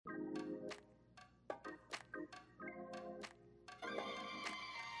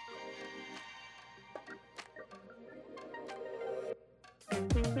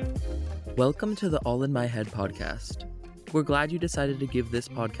Welcome to the All in My Head podcast. We're glad you decided to give this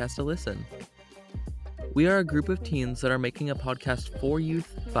podcast a listen. We are a group of teens that are making a podcast for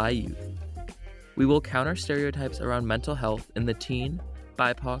youth by youth. We will counter stereotypes around mental health in the teen,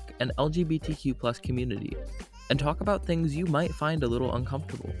 BIPOC, and LGBTQ+ community, and talk about things you might find a little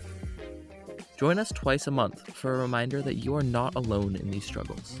uncomfortable. Join us twice a month for a reminder that you are not alone in these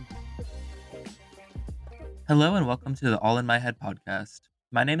struggles. Hello and welcome to the All in My Head podcast.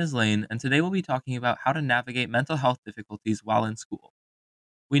 My name is Lane, and today we'll be talking about how to navigate mental health difficulties while in school.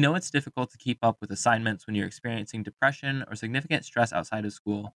 We know it's difficult to keep up with assignments when you're experiencing depression or significant stress outside of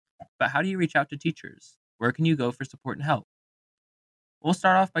school, but how do you reach out to teachers? Where can you go for support and help? We'll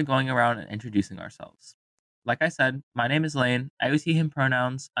start off by going around and introducing ourselves. Like I said, my name is Lane, I use he, him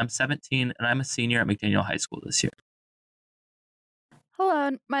pronouns, I'm 17, and I'm a senior at McDaniel High School this year.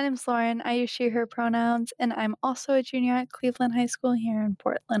 Hello, my name's Lauren. I use she, her pronouns, and I'm also a junior at Cleveland High School here in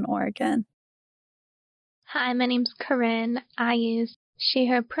Portland, Oregon. Hi, my name's Corinne. I use she,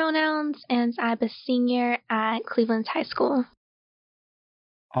 her pronouns, and I'm a senior at Cleveland High School.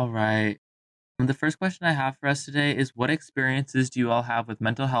 All right. The first question I have for us today is, what experiences do you all have with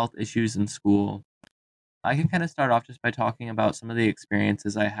mental health issues in school? I can kind of start off just by talking about some of the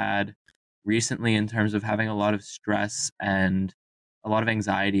experiences I had recently in terms of having a lot of stress and a lot of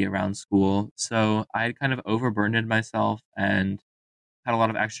anxiety around school. So I had kind of overburdened myself and had a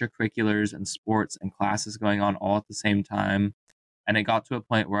lot of extracurriculars and sports and classes going on all at the same time. And it got to a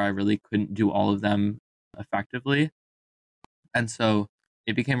point where I really couldn't do all of them effectively. And so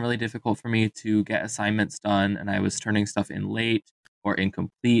it became really difficult for me to get assignments done, and I was turning stuff in late or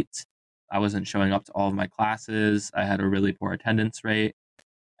incomplete. I wasn't showing up to all of my classes. I had a really poor attendance rate.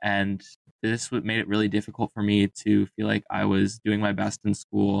 And this made it really difficult for me to feel like I was doing my best in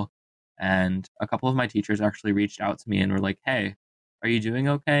school. And a couple of my teachers actually reached out to me and were like, hey, are you doing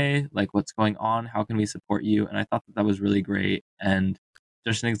okay? Like, what's going on? How can we support you? And I thought that was really great. And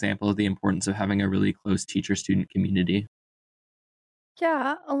just an example of the importance of having a really close teacher-student community.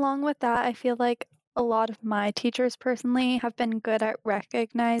 Yeah, along with that, I feel like a lot of my teachers personally have been good at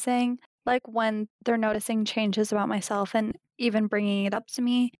recognizing like when they're noticing changes about myself and even bringing it up to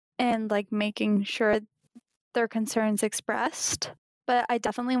me and like making sure their concerns expressed. But I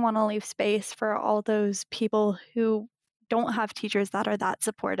definitely want to leave space for all those people who don't have teachers that are that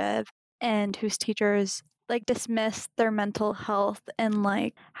supportive and whose teachers like dismiss their mental health and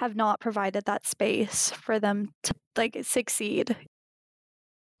like have not provided that space for them to like succeed.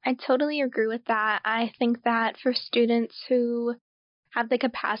 I totally agree with that. I think that for students who have the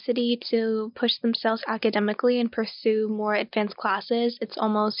capacity to push themselves academically and pursue more advanced classes, it's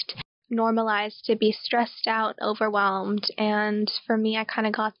almost normalized to be stressed out, overwhelmed. And for me, I kind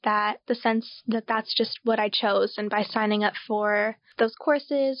of got the sense that that's just what I chose. And by signing up for those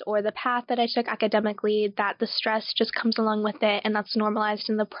courses or the path that I took academically, that the stress just comes along with it. And that's normalized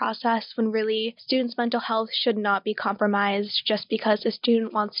in the process, when really students' mental health should not be compromised just because a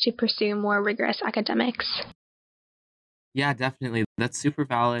student wants to pursue more rigorous academics. Yeah, definitely. That's super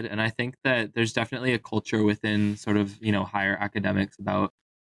valid. And I think that there's definitely a culture within sort of, higher academics about,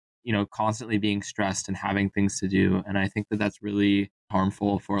 constantly being stressed and having things to do. And I think that that's really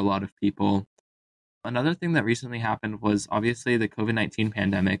harmful for a lot of people. Another thing that recently happened was obviously the COVID-19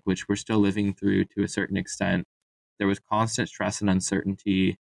 pandemic, which we're still living through to a certain extent. There was constant stress and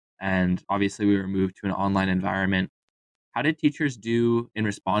uncertainty. And obviously we were moved to an online environment. How did teachers do in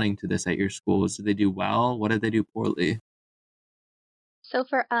responding to this at your schools? Did they do well? What did they do poorly? So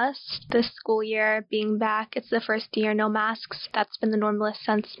for us, this school year being back, it's the first year no masks. That's been the normalist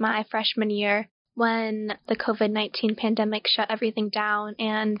since my freshman year, when the COVID-19 pandemic shut everything down,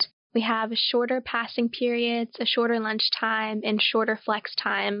 and we have shorter passing periods, a shorter lunch time, and shorter flex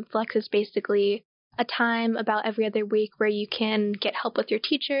time. Flex is basically a time about every other week where you can get help with your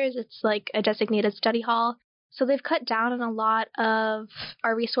teachers. It's like a designated study hall. So they've cut down on a lot of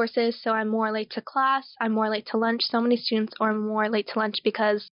our resources. So I'm more late to class, I'm more late to lunch. So many students are more late to lunch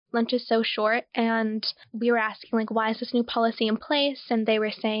because lunch is so short. And we were asking, like, why is this new policy in place? And they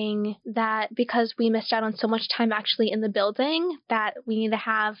were saying that because we missed out on so much time actually in the building, that we need to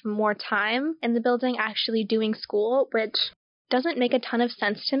have more time in the building actually doing school, which doesn't make a ton of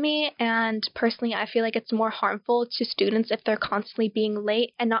sense to me. And personally, I feel like it's more harmful to students if they're constantly being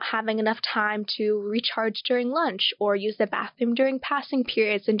late and not having enough time to recharge during lunch or use the bathroom during passing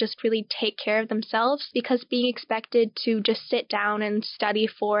periods and just really take care of themselves, because being expected to just sit down and study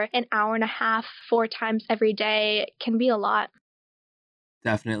for an hour and a half 4 times every day can be a lot.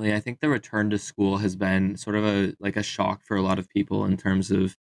 Definitely. I think the return to school has been sort of a shock for a lot of people in terms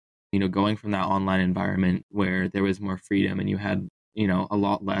of, going from that online environment where there was more freedom and you had, a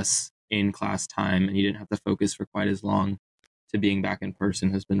lot less, in class time and you didn't have to focus for quite as long to being back in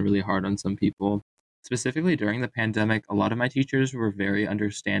person has been really hard on some people. Specifically during the pandemic, a lot of my teachers were very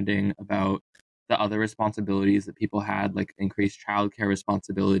understanding about the other responsibilities that people had, like increased childcare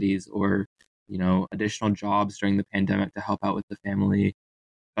responsibilities or, additional jobs during the pandemic to help out with the family.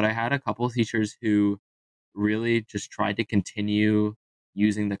 But I had a couple of teachers who really just tried to continue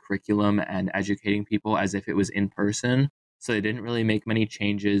using the curriculum and educating people as if it was in person. So they didn't really make many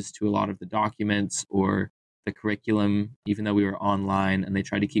changes to a lot of the documents or the curriculum, even though we were online, and they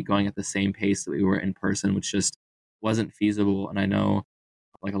tried to keep going at the same pace that we were in person, which just wasn't feasible. And I know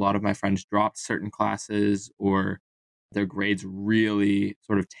like a lot of my friends dropped certain classes or their grades really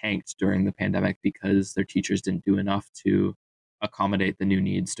sort of tanked during the pandemic because their teachers didn't do enough to accommodate the new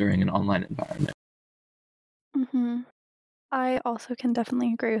needs during an online environment. Hmm. I also can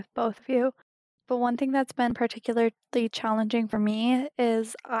definitely agree with both of you. But one thing that's been particularly challenging for me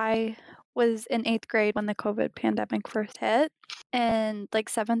is I was in 8th grade when the COVID pandemic first hit. And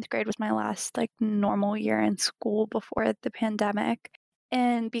like 7th grade was my last like normal year in school before the pandemic.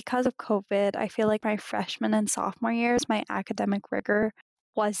 And because of COVID, I feel like my freshman and sophomore years, my academic rigor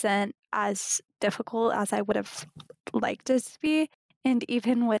wasn't as difficult as I would have liked it to be. And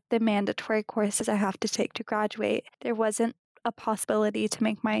even with the mandatory courses I have to take to graduate, there wasn't a possibility to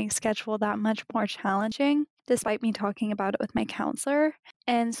make my schedule that much more challenging, despite me talking about it with my counselor.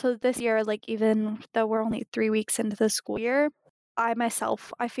 And so this year, like even though we're only 3 weeks into the school year, I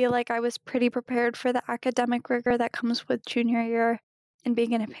feel like I was pretty prepared for the academic rigor that comes with junior year and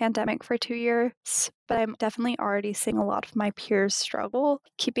being in a pandemic for 2 years. But I'm definitely already seeing a lot of my peers struggle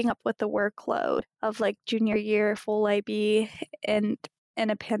keeping up with the workload of like junior year, full IB, and in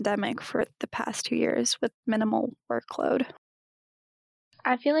a pandemic for the past 2 years with minimal workload.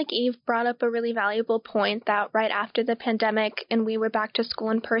 I feel like Eve brought up a really valuable point that right after the pandemic and we were back to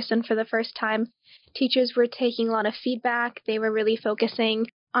school in person for the first time, teachers were taking a lot of feedback. They were really focusing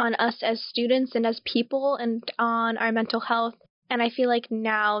on us as students and as people and on our mental health. And I feel like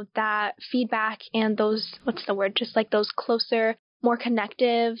now that feedback and those, just like those closer, more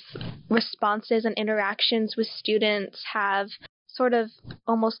connective responses and interactions with students have sort of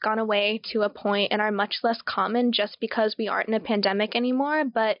almost gone away to a point and are much less common just because we aren't in a pandemic anymore.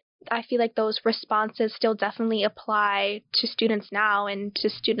 But I feel like those responses still definitely apply to students now and to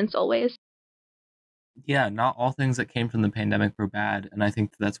students always. Yeah, not all things that came from the pandemic were bad. And I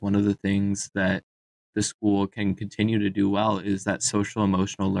think that's one of the things that the school can continue to do well is that social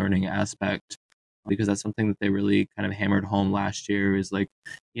emotional learning aspect, because that's something that they really kind of hammered home last year is like,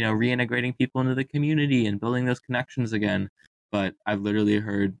 reintegrating people into the community and building those connections again. But I've literally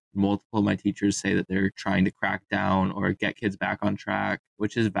heard multiple of my teachers say that they're trying to crack down or get kids back on track,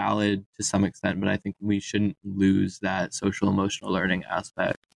 which is valid to some extent, but I think we shouldn't lose that social emotional learning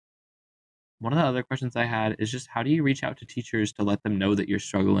aspect. One of the other questions I had is just how do you reach out to teachers to let them know that you're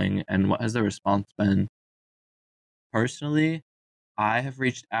struggling and what has the response been? Personally, I have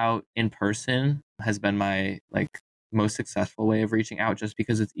reached out in person has been my most successful way of reaching out just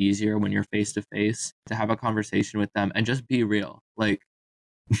because it's easier when you're face to face to have a conversation with them and just be real. Like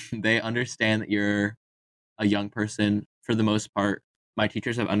they understand that you're a young person for the most part. My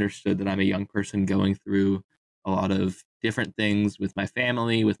teachers have understood that I'm a young person going through a lot of different things with my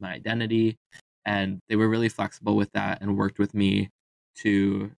family, with my identity, and they were really flexible with that and worked with me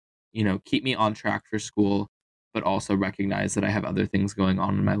to, keep me on track for school, but also recognize that I have other things going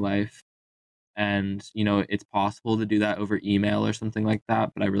on in my life. And, it's possible to do that over email or something like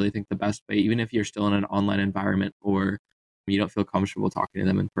that, but I really think the best way, even if you're still in an online environment or you don't feel comfortable talking to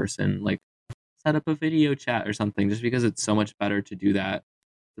them in person, like set up a video chat or something, just because it's so much better to do that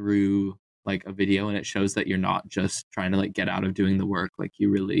through like a video and it shows that you're not just trying to like get out of doing the work. Like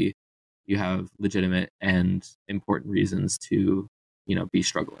you have legitimate and important reasons to, be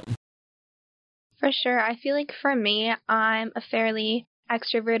struggling. For sure. I feel like for me, I'm a fairly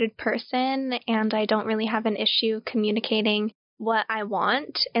extroverted person and I don't really have an issue communicating what I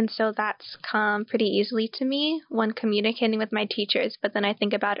want. And so that's come pretty easily to me when communicating with my teachers. But then I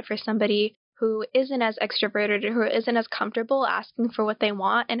think about it for somebody who isn't as extroverted or who isn't as comfortable asking for what they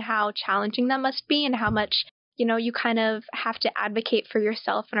want and how challenging that must be and how much, you kind of have to advocate for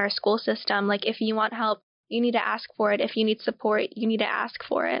yourself in our school system. Like if you want help, you need to ask for it. If you need support, you need to ask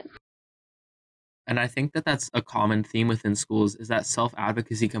for it. And I think that that's a common theme within schools is that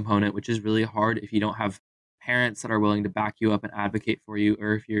self-advocacy component, which is really hard if you don't have parents that are willing to back you up and advocate for you,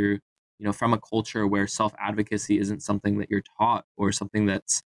 or if you're, from a culture where self-advocacy isn't something that you're taught or something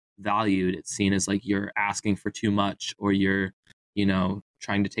that's valued. It's seen as like you're asking for too much or you're,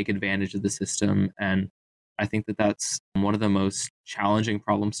 trying to take advantage of the system. And I think that that's one of the most challenging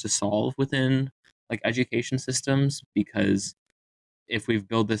problems to solve within like education systems, because if we've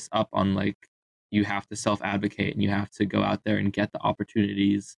built this up on like you have to self advocate and you have to go out there and get the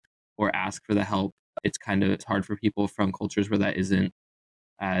opportunities or ask for the help, it's hard for people from cultures where that isn't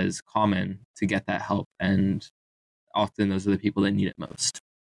as common to get that help, and often those are the people that need it most.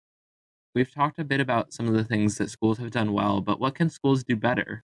 We've talked a bit about some of the things that schools have done well, but what can schools do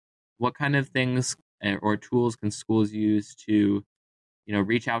better? What kind of things or tools can schools use to,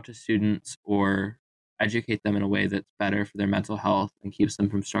 reach out to students or educate them in a way that's better for their mental health and keeps them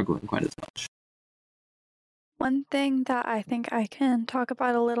from struggling quite as much? One thing that I think I can talk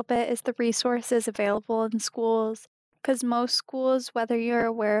about a little bit is the resources available in schools. Because most schools, whether you're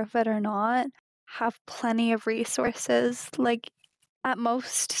aware of it or not, have plenty of resources. Like at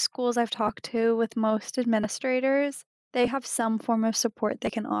most schools I've talked to with most administrators, they have some form of support they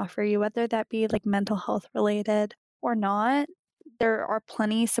can offer you, whether that be like mental health related or not. There are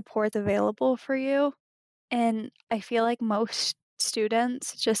plenty supports available for you. And I feel like most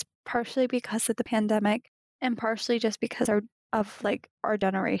students, just partially because of the pandemic and partially just because of like our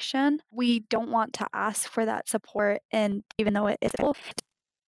generation, we don't want to ask for that support. And even though it is,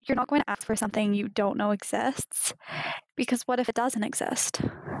 you're not going to ask for something you don't know exists, because what if it doesn't exist?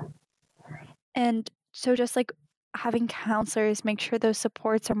 And so just like having counselors make sure those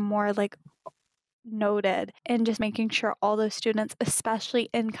supports are more like noted, and just making sure all those students, especially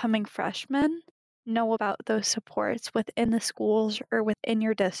incoming freshmen, know about those supports within the schools or within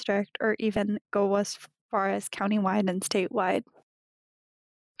your district, or even go as far as countywide and statewide.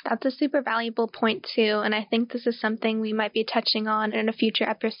 That's a super valuable point, too, and I think this is something we might be touching on in a future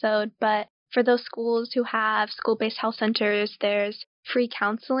episode, but for those schools who have school-based health centers, there's free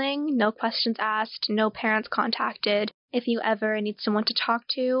counseling, no questions asked, no parents contacted. If you ever need someone to talk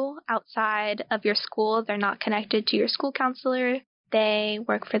to outside of your school, they're not connected to your school counselor, they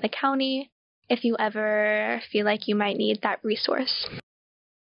work for the county, if you ever feel like you might need that resource.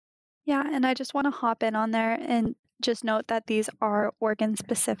 Yeah, and I just want to hop in on there and just note that these are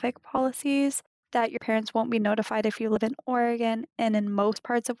Oregon-specific policies, that your parents won't be notified if you live in Oregon, and in most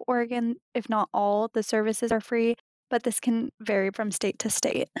parts of Oregon, if not all, the services are free, but this can vary from state to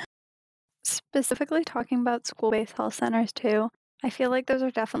state. Specifically talking about school-based health centers too, I feel like those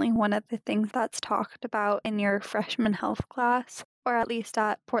are definitely one of the things that's talked about in your freshman health class, or at least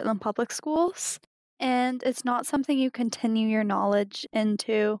at Portland Public Schools. And it's not something you continue your knowledge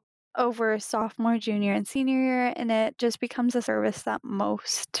into over sophomore, junior, and senior year, and it just becomes a service that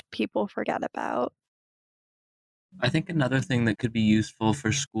most people forget about. I think another thing that could be useful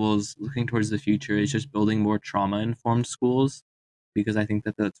for schools looking towards the future is just building more trauma informed schools, because I think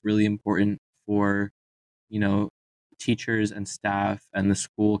that that's really important for, you know, teachers and staff and the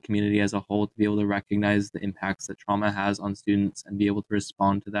school community as a whole to be able to recognize the impacts that trauma has on students and be able to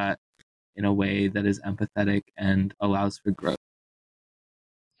respond to that in a way that is empathetic and allows for growth.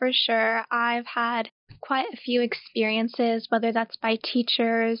 For sure, I've had quite a few experiences, whether that's by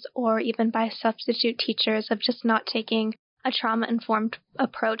teachers or even by substitute teachers, of just not taking a trauma-informed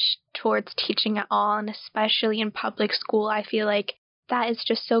approach towards teaching at all, and especially in public school. I feel like that is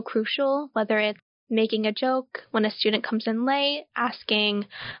just so crucial, whether it's making a joke when a student comes in late, asking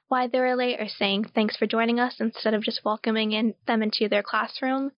why they're late, or saying thanks for joining us instead of just welcoming them into their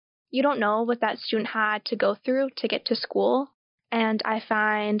classroom. You don't know what that student had to go through to get to school, and I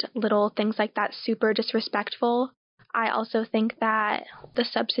find little things like that super disrespectful. I also think that the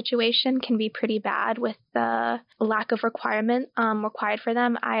sub situation can be pretty bad with the lack of requirement required for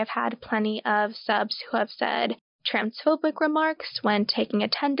them. I have had plenty of subs who have said transphobic remarks when taking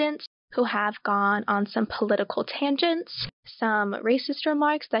attendance, who have gone on some political tangents, some racist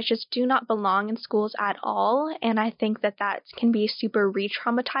remarks that just do not belong in schools at all, and I think that that can be super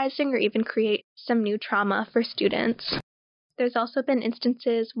re-traumatizing or even create some new trauma for students. There's also been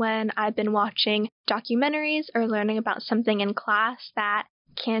instances when I've been watching documentaries or learning about something in class that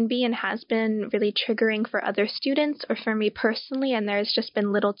can be and has been really triggering for other students or for me personally, and there's just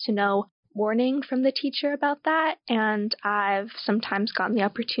been little to no warning from the teacher about that, and I've sometimes gotten the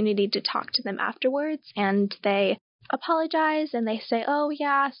opportunity to talk to them afterwards, and they apologize and they say, oh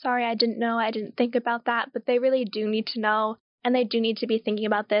yeah, sorry, I didn't know, I didn't think about that, but they really do need to know, and they do need to be thinking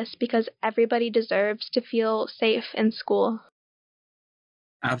about this, because everybody deserves to feel safe in school.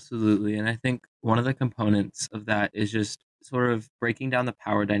 Absolutely. And I think one of the components of that is just sort of breaking down the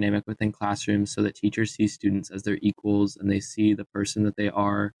power dynamic within classrooms so that teachers see students as their equals and they see the person that they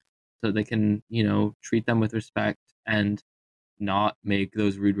are, so they can, treat them with respect and not make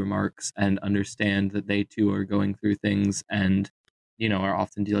those rude remarks and understand that they too are going through things and are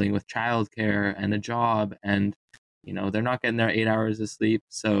often dealing with childcare and a job, and they're not getting their 8 hours of sleep.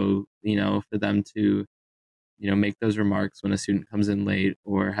 So for them to make those remarks when a student comes in late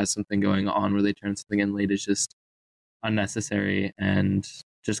or has something going on where they turn something in late is just unnecessary and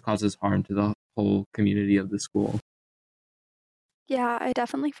just causes harm to the whole community of the school. Yeah, I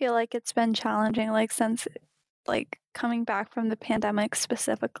definitely feel like it's been challenging, like, since, like, coming back from the pandemic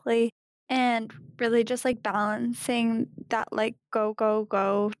specifically, and really just, like, balancing that, like, go, go,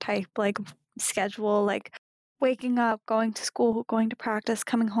 go type, like, schedule, like, waking up, going to school, going to practice,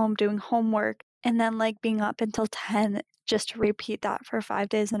 coming home, doing homework, and then, like, being up until 10 just to repeat that for 5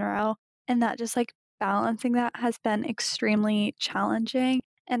 days in a row, and that just, like, balancing that has been extremely challenging,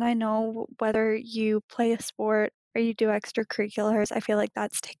 and I know whether you play a sport or you do extracurriculars, I feel like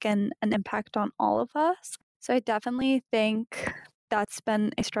that's taken an impact on all of us. So I definitely think that's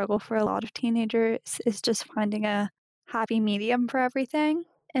been a struggle for a lot of teenagers is just finding a happy medium for everything.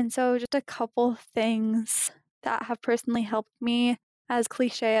 And so just a couple things that have personally helped me, as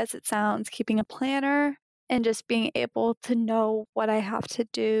cliche as it sounds, keeping a planner and just being able to know what I have to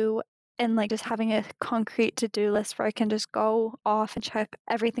do and like just having a concrete to-do list where I can just go off and check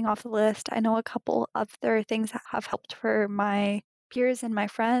everything off the list. I know a couple other things that have helped for my peers and my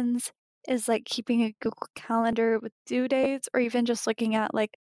friends is like keeping a Google Calendar with due dates or even just looking at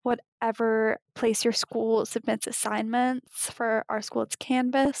like whatever place your school submits assignments. For our school, it's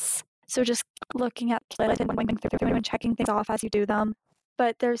Canvas. So just looking at the list and going through and checking things off as you do them.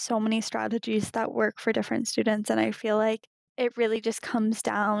 But there's so many strategies that work for different students, and I feel like it really just comes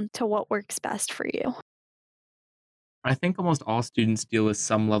down to what works best for you. I think almost all students deal with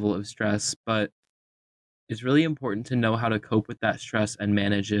some level of stress, but it's really important to know how to cope with that stress and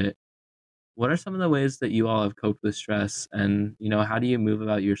manage it. What are some of the ways that you all have coped with stress, and how do you move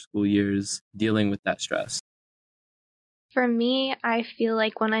about your school years dealing with that stress? For me, I feel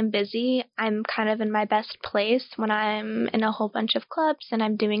like when I'm busy, I'm kind of in my best place when I'm in a whole bunch of clubs and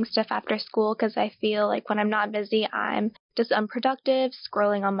I'm doing stuff after school because I feel like when I'm not busy, I'm just unproductive,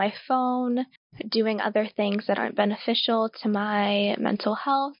 scrolling on my phone, doing other things that aren't beneficial to my mental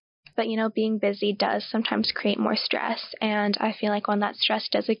health. But, being busy does sometimes create more stress. And I feel like when that stress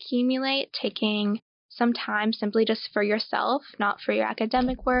does accumulate, taking some time simply just for yourself, not for your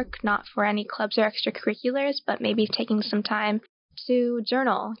academic work, not for any clubs or extracurriculars, but maybe taking some time to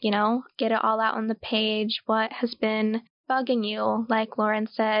journal, get it all out on the page, what has been bugging you. Like Lauren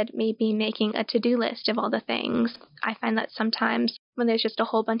said, maybe making a to-do list of all the things. I find that sometimes when there's just a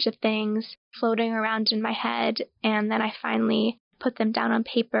whole bunch of things floating around in my head and then I finally put them down on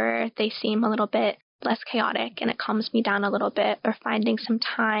paper, they seem a little bit less chaotic and it calms me down a little bit. Or finding some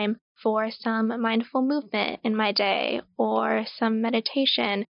time for some mindful movement in my day or some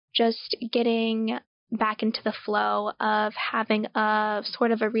meditation, just getting back into the flow of having a sort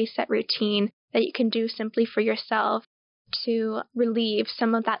of a reset routine that you can do simply for yourself to relieve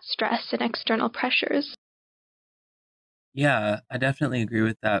some of that stress and external pressures. Yeah, I definitely agree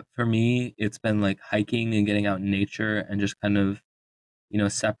with that. For me, it's been like hiking and getting out in nature and just kind of,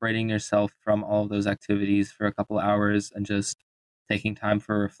 separating yourself from all of those activities for a couple hours and just taking time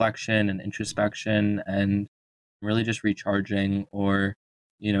for reflection and introspection and really just recharging. Or,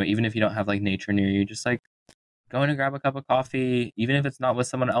 even if you don't have like nature near you, just like going to grab a cup of coffee, even if it's not with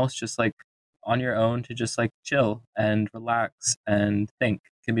someone else, just like on your own to just like chill and relax and think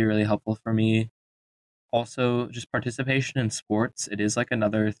can be really helpful for me. Also, just participation in sports. It is like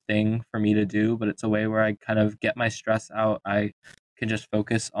another thing for me to do, but it's a way where I kind of get my stress out. I can just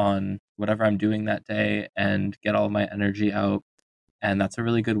focus on whatever I'm doing that day and get all of my energy out. And that's a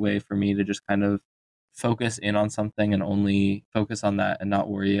really good way for me to just kind of focus in on something and only focus on that and not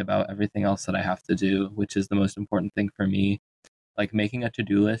worry about everything else that I have to do, which is the most important thing for me. Like making a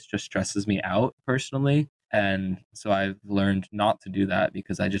to-do list just stresses me out personally. And so I've learned not to do that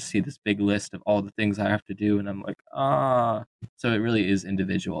because I just see this big list of all the things I have to do and I'm like, ah. So it really is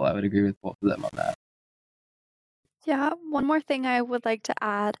individual. I would agree with both of them on that. Yeah, one more thing I would like to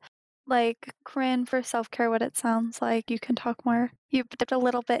add, like Corinne, for self-care, what it sounds like, you can talk more. You dipped a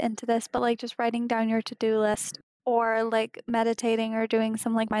little bit into this, but like just writing down your to-do list or like meditating or doing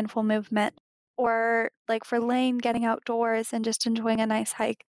some like mindful movement or like for Lane, getting outdoors and just enjoying a nice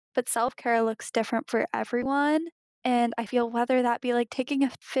hike. But self-care looks different for everyone. And I feel whether that be like taking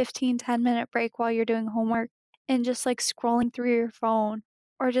a 15-10 minute break while you're doing homework and just like scrolling through your phone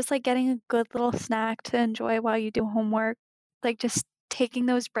or just like getting a good little snack to enjoy while you do homework, like just taking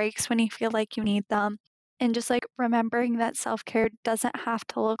those breaks when you feel like you need them, and just like remembering that self care doesn't have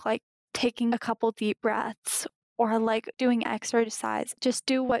to look like taking a couple deep breaths or like doing exercise. Just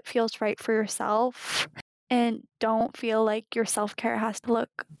do what feels right for yourself And don't feel like your self-care has to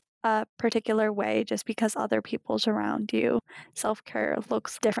look a particular way just because other people's around you. Self-care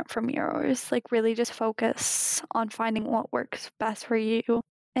looks different from yours. Like, really just focus on finding what works best for you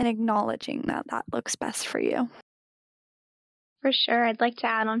and acknowledging that that looks best for you. For sure. I'd like to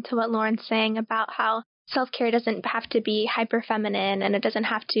add on to what Lauren's saying about how self-care doesn't have to be hyper feminine and it doesn't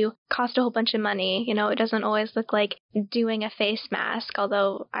have to cost a whole bunch of money. You know, it doesn't always look like doing a face mask,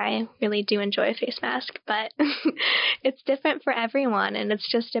 although I really do enjoy a face mask, but it's different for everyone. And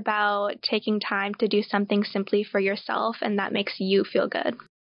it's just about taking time to do something simply for yourself, and that makes you feel good.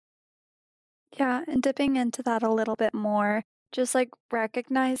 Yeah, and dipping into that a little bit more, just like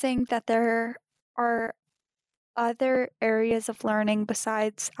recognizing that there are other areas of learning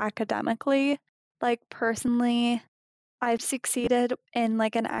besides academically. Like, personally, I've succeeded in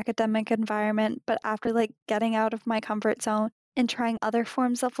like an academic environment, but after like getting out of my comfort zone and trying other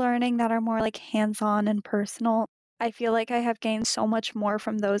forms of learning that are more like hands-on and personal, I feel like I have gained so much more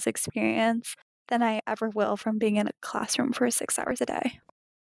from those experiences than I ever will from being in a classroom for 6 hours a day.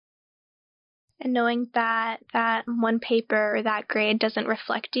 And knowing that that one paper or that grade doesn't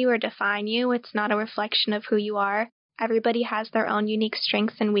reflect you or define you, it's not a reflection of who you are. Everybody has their own unique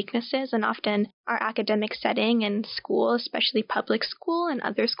strengths and weaknesses, and often our academic setting and school, especially public school and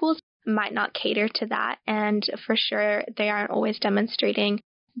other schools, might not cater to that. And for sure, they aren't always demonstrating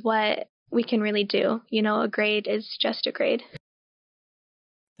what we can really do. You know, a grade is just a grade.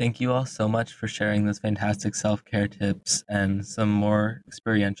 Thank you all so much for sharing those fantastic self-care tips and some more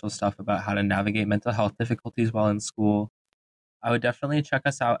experiential stuff about how to navigate mental health difficulties while in school. I would definitely check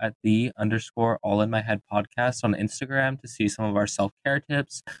us out at _all-in-my-head podcast on Instagram to see some of our self-care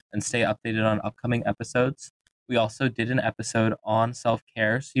tips and stay updated on upcoming episodes. We also did an episode on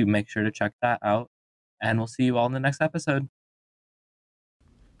self-care, so you make sure to check that out. And we'll see you all in the next episode.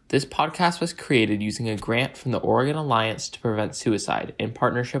 This podcast was created using a grant from the Oregon Alliance to Prevent Suicide in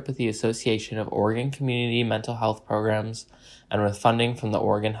partnership with the Association of Oregon Community Mental Health Programs and with funding from the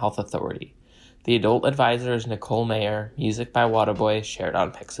Oregon Health Authority. The adult advisor is Nicole Mayer, music by Waterboy, shared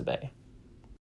on Pixabay.